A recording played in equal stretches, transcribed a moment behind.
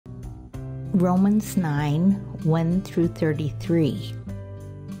Romans 9, 1 through 33.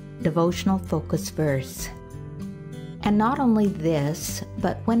 Devotional focus verse. And not only this,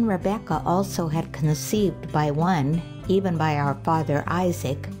 but when Rebekah also had conceived by one, even by our father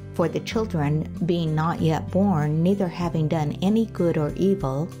Isaac, for the children being not yet born, neither having done any good or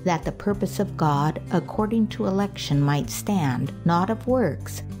evil, that the purpose of God according to election might stand, not of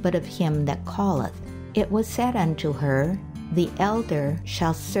works, but of him that calleth, it was said unto her, the elder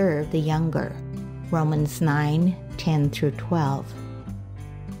shall serve the younger. Romans 9, 10 through 12.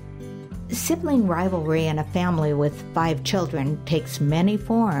 Sibling rivalry in a family with 5 children takes many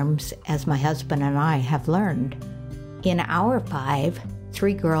forms, as my husband and I have learned. In our 5,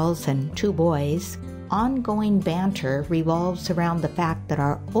 3 girls and 2 boys, ongoing banter revolves around the fact that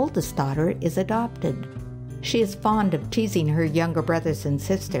our oldest daughter is adopted. She is fond of teasing her younger brothers and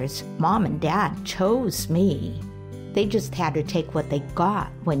sisters. Mom and Dad chose me. They just had to take what they got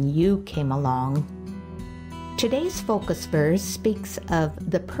when you came along. Today's focus verse speaks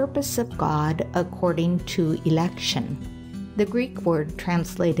of the purpose of God according to election. The Greek word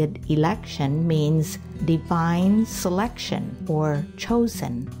translated election means divine selection or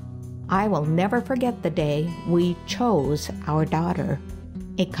chosen. I will never forget the day we chose our daughter.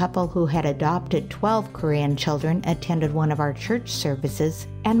 A couple who had adopted 12 Korean children attended one of our church services,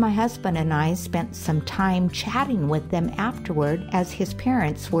 and my husband and I spent some time chatting with them afterward, as his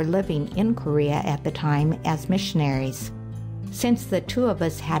parents were living in Korea at the time as missionaries. Since the 2 of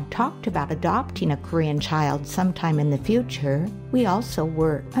us had talked about adopting a Korean child sometime in the future, we also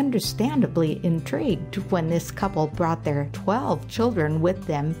were understandably intrigued when this couple brought their 12 children with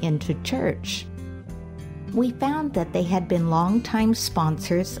them into church. We found that they had been longtime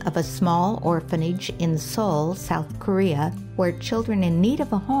sponsors of a small orphanage in Seoul, South Korea, where children in need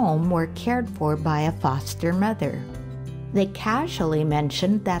of a home were cared for by a foster mother. They casually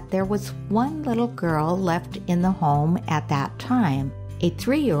mentioned that there was one little girl left in the home at that time, a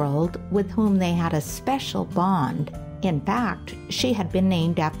 3-year-old with whom they had a special bond. In fact, she had been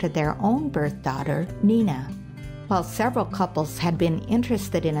named after their own birth daughter, Nina. While several couples had been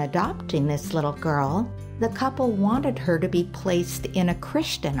interested in adopting this little girl, the couple wanted her to be placed in a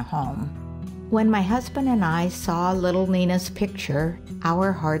Christian home. When my husband and I saw little Nina's picture,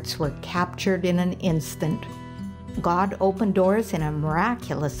 our hearts were captured in an instant. God opened doors in a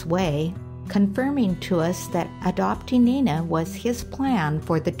miraculous way, confirming to us that adopting Nina was his plan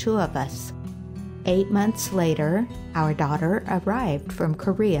for the 2 of us. 8 months later, our daughter arrived from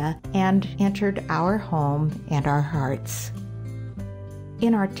Korea and entered our home and our hearts.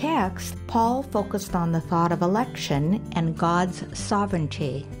 In our text, Paul focused on the thought of election and God's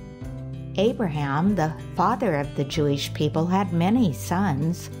sovereignty. Abraham, the father of the Jewish people, had many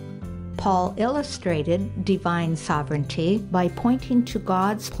sons. Paul illustrated divine sovereignty by pointing to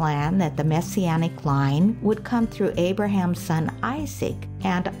God's plan that the messianic line would come through Abraham's son Isaac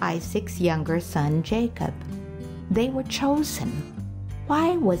and Isaac's younger son Jacob. They were chosen.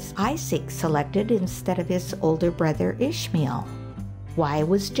 Why was Isaac selected instead of his older brother Ishmael? Why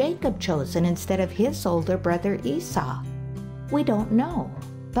was Jacob chosen instead of his older brother Esau? We don't know,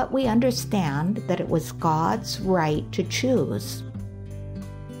 but we understand that it was God's right to choose.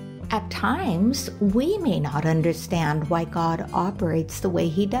 At times, we may not understand why God operates the way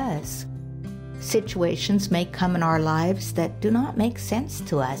he does. Situations may come in our lives that do not make sense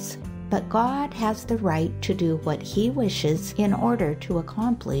to us, but God has the right to do what he wishes in order to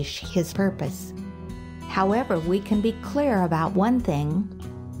accomplish his purpose. However, we can be clear about one thing: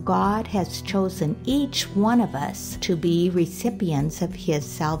 God has chosen each one of us to be recipients of his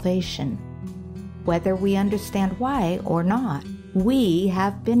salvation. Whether we understand why or not, we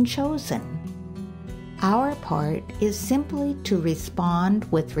have been chosen. Our part is simply to respond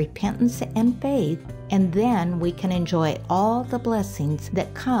with repentance and faith, and then we can enjoy all the blessings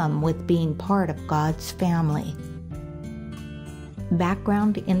that come with being part of God's family.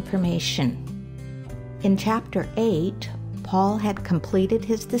 Background information. In chapter 8, Paul had completed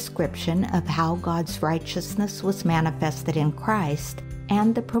his description of how God's righteousness was manifested in Christ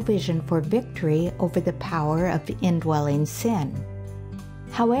and the provision for victory over the power of indwelling sin.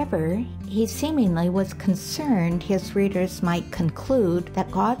 However, he seemingly was concerned his readers might conclude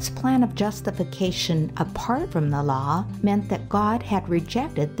that God's plan of justification apart from the law meant that God had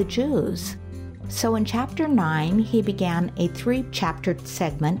rejected the Jews. So in chapter 9, he began a 3-chapter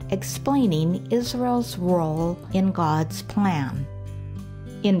segment explaining Israel's role in God's plan.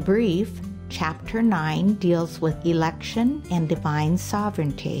 In brief, chapter 9 deals with election and divine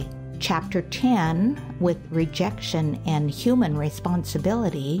sovereignty. Chapter 10 with rejection and human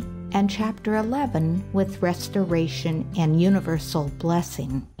responsibility, and chapter 11 with restoration and universal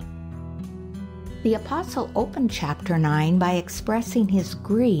blessing. The apostle opened chapter 9 by expressing his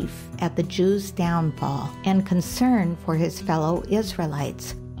grief at the Jews' downfall and concern for his fellow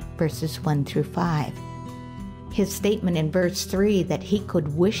Israelites, verses 1 through 5. His statement in verse 3 that he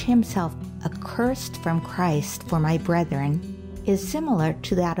could wish himself accursed from Christ for my brethren is similar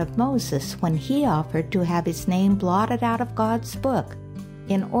to that of Moses when he offered to have his name blotted out of God's book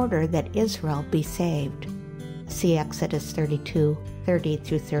in order that Israel be saved. See Exodus 32, 30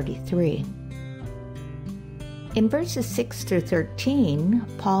 through 33. In verses 6 through 13,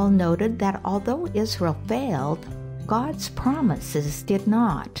 Paul noted that although Israel failed, God's promises did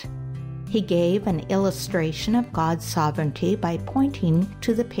not. He gave an illustration of God's sovereignty by pointing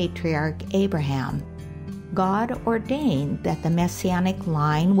to the patriarch Abraham. God ordained that the messianic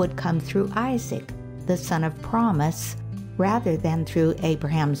line would come through Isaac, the son of promise, rather than through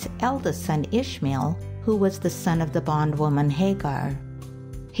Abraham's eldest son Ishmael, who was the son of the bondwoman Hagar.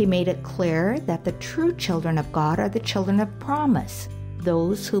 He made it clear that the true children of God are the children of promise,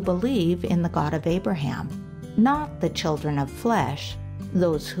 those who believe in the God of Abraham, not the children of flesh,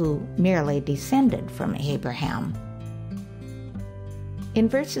 those who merely descended from Abraham. In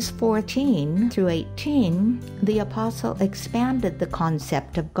verses 14 through 18, the apostle expanded the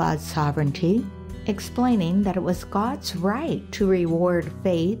concept of God's sovereignty, explaining that it was God's right to reward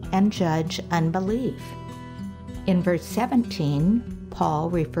faith and judge unbelief. In verse 17, Paul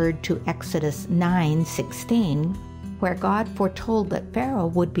referred to Exodus 9:16, where God foretold that Pharaoh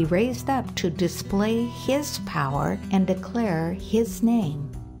would be raised up to display his power and declare his name.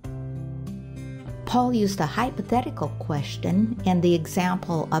 Paul used a hypothetical question and the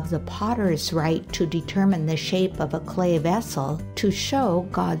example of the potter's right to determine the shape of a clay vessel to show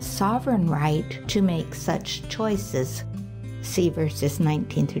God's sovereign right to make such choices. See verses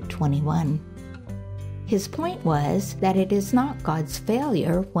 19 through 21. His point was that it is not God's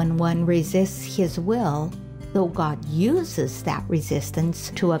failure when one resists his will, though God uses that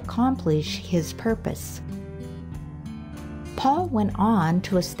resistance to accomplish his purpose. Paul went on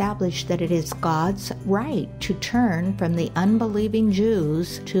to establish that it is God's right to turn from the unbelieving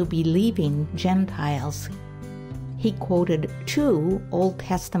Jews to believing Gentiles. He quoted 2 Old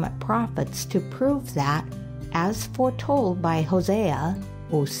Testament prophets to prove that, as foretold by Hosea,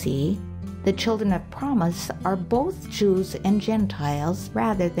 O.C., the children of promise are both Jews and Gentiles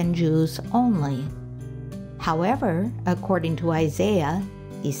rather than Jews only. However, according to Isaiah,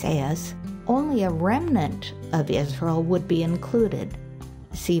 only a remnant of Israel would be included.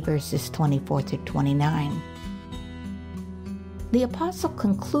 See verses 24 through 29. The apostle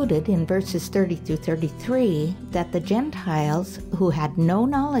concluded in verses 30 through 33 that the Gentiles who had no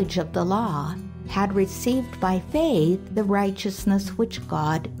knowledge of the law had received by faith the righteousness which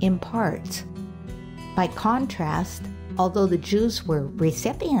God imparts. By contrast, although the Jews were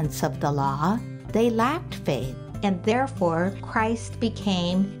recipients of the law, they lacked faith, and therefore Christ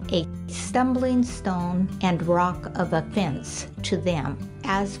became a stumbling stone and rock of offense to them,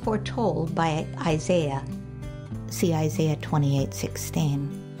 as foretold by Isaiah. See Isaiah 28:16.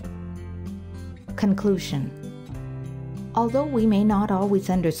 Conclusion. Although we may not always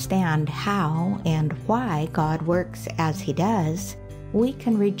understand how and why God works as He does, we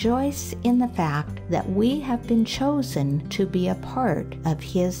can rejoice in the fact that we have been chosen to be a part of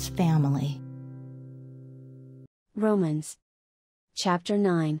His family. Romans chapter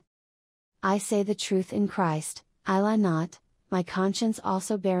 9. I say the truth in Christ, I lie not, my conscience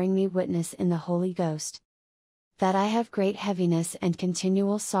also bearing me witness in the Holy Ghost, that I have great heaviness and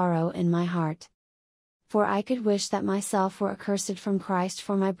continual sorrow in my heart. For I could wish that myself were accursed from Christ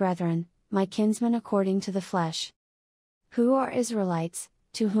for my brethren, my kinsmen according to the flesh, who are Israelites,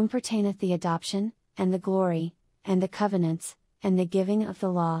 to whom pertaineth the adoption, and the glory, and the covenants, and the giving of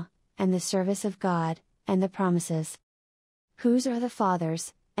the law, and the service of God, and the promises. Whose are the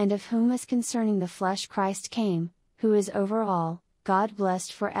fathers, and of whom as concerning the flesh Christ came, who is over all, God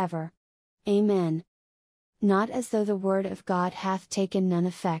blessed for ever. Amen. Not as though the word of God hath taken none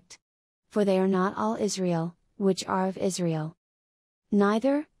effect. For they are not all Israel, which are of Israel.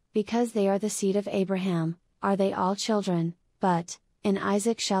 Neither, because they are the seed of Abraham, are they all children, but, in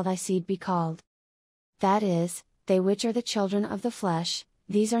Isaac shall thy seed be called. That is, they which are the children of the flesh,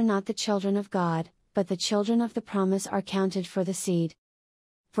 these are not the children of God, but the children of the promise are counted for the seed.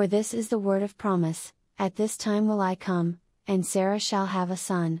 For this is the word of promise, at this time will I come, and Sarah shall have a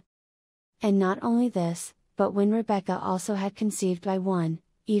son. And not only this, but when Rebekah also had conceived by one,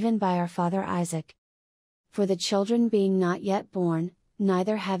 even by our father Isaac. For the children being not yet born,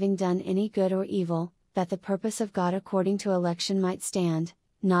 neither having done any good or evil, that the purpose of God according to election might stand,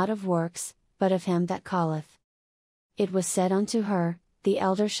 not of works, but of him that calleth. It was said unto her, the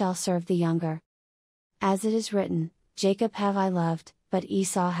elder shall serve the younger. As it is written, Jacob have I loved, but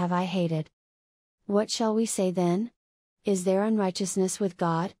Esau have I hated. What shall we say then? Is there unrighteousness with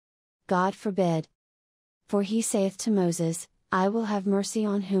God? God forbid. For he saith to Moses, I will have mercy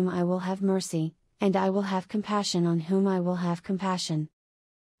on whom I will have mercy, and I will have compassion on whom I will have compassion.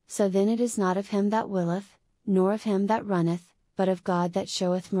 So then it is not of him that willeth, nor of him that runneth, but of God that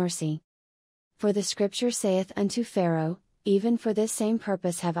showeth mercy. For the Scripture saith unto Pharaoh, Even for this same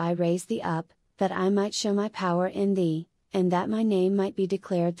purpose have I raised thee up, that I might show my power in thee, and that my name might be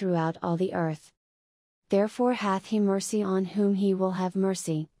declared throughout all the earth. Therefore hath he mercy on whom he will have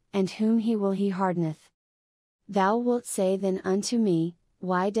mercy, and whom he will he hardeneth. Thou wilt say then unto me,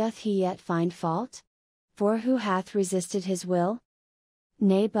 Why doth he yet find fault? For who hath resisted his will?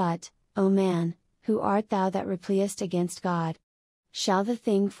 Nay but, O man, who art thou that repliest against God? Shall the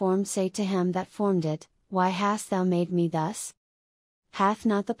thing formed say to him that formed it, Why hast thou made me thus? Hath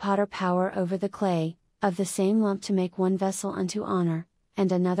not the potter power over the clay, of the same lump to make one vessel unto honor,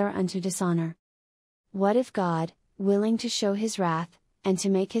 and another unto dishonor? What if God, willing to show his wrath, and to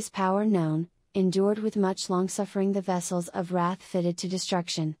make his power known, endured with much longsuffering the vessels of wrath fitted to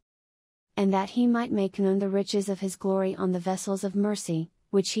destruction? And that he might make known the riches of his glory on the vessels of mercy,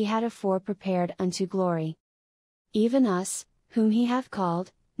 which he had afore prepared unto glory. Even us, whom he hath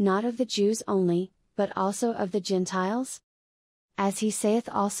called, not of the Jews only, but also of the Gentiles? As he saith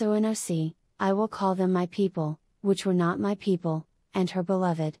also in Osee, I will call them my people, which were not my people, and her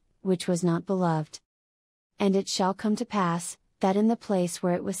beloved, which was not beloved. And it shall come to pass, that in the place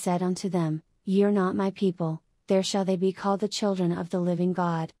where it was said unto them, Ye are not my people, there shall they be called the children of the living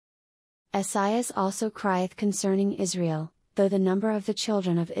God. Esaias also crieth concerning Israel, Though the number of the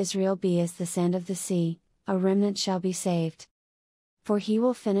children of Israel be as the sand of the sea, a remnant shall be saved. For he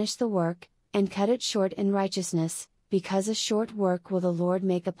will finish the work, and cut it short in righteousness, because a short work will the Lord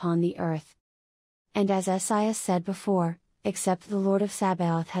make upon the earth. And as Esaias said before, except the Lord of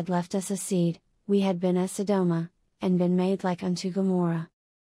Sabaoth had left us a seed, we had been as Sodoma, and been made like unto Gomorrah.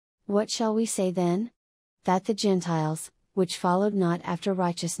 What shall we say then? That the Gentiles, which followed not after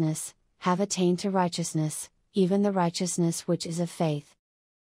righteousness, have attained to righteousness, even the righteousness which is of faith.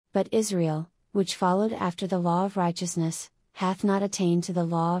 But Israel, which followed after the law of righteousness, hath not attained to the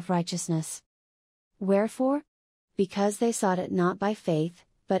law of righteousness. Wherefore? Because they sought it not by faith,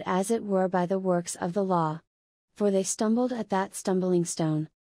 but as it were by the works of the law. For they stumbled at that stumbling stone.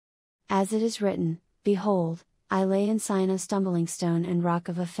 As it is written, Behold, I lay in Sion a stumbling stone and rock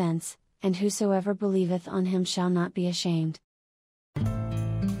of offense, and whosoever believeth on him shall not be ashamed.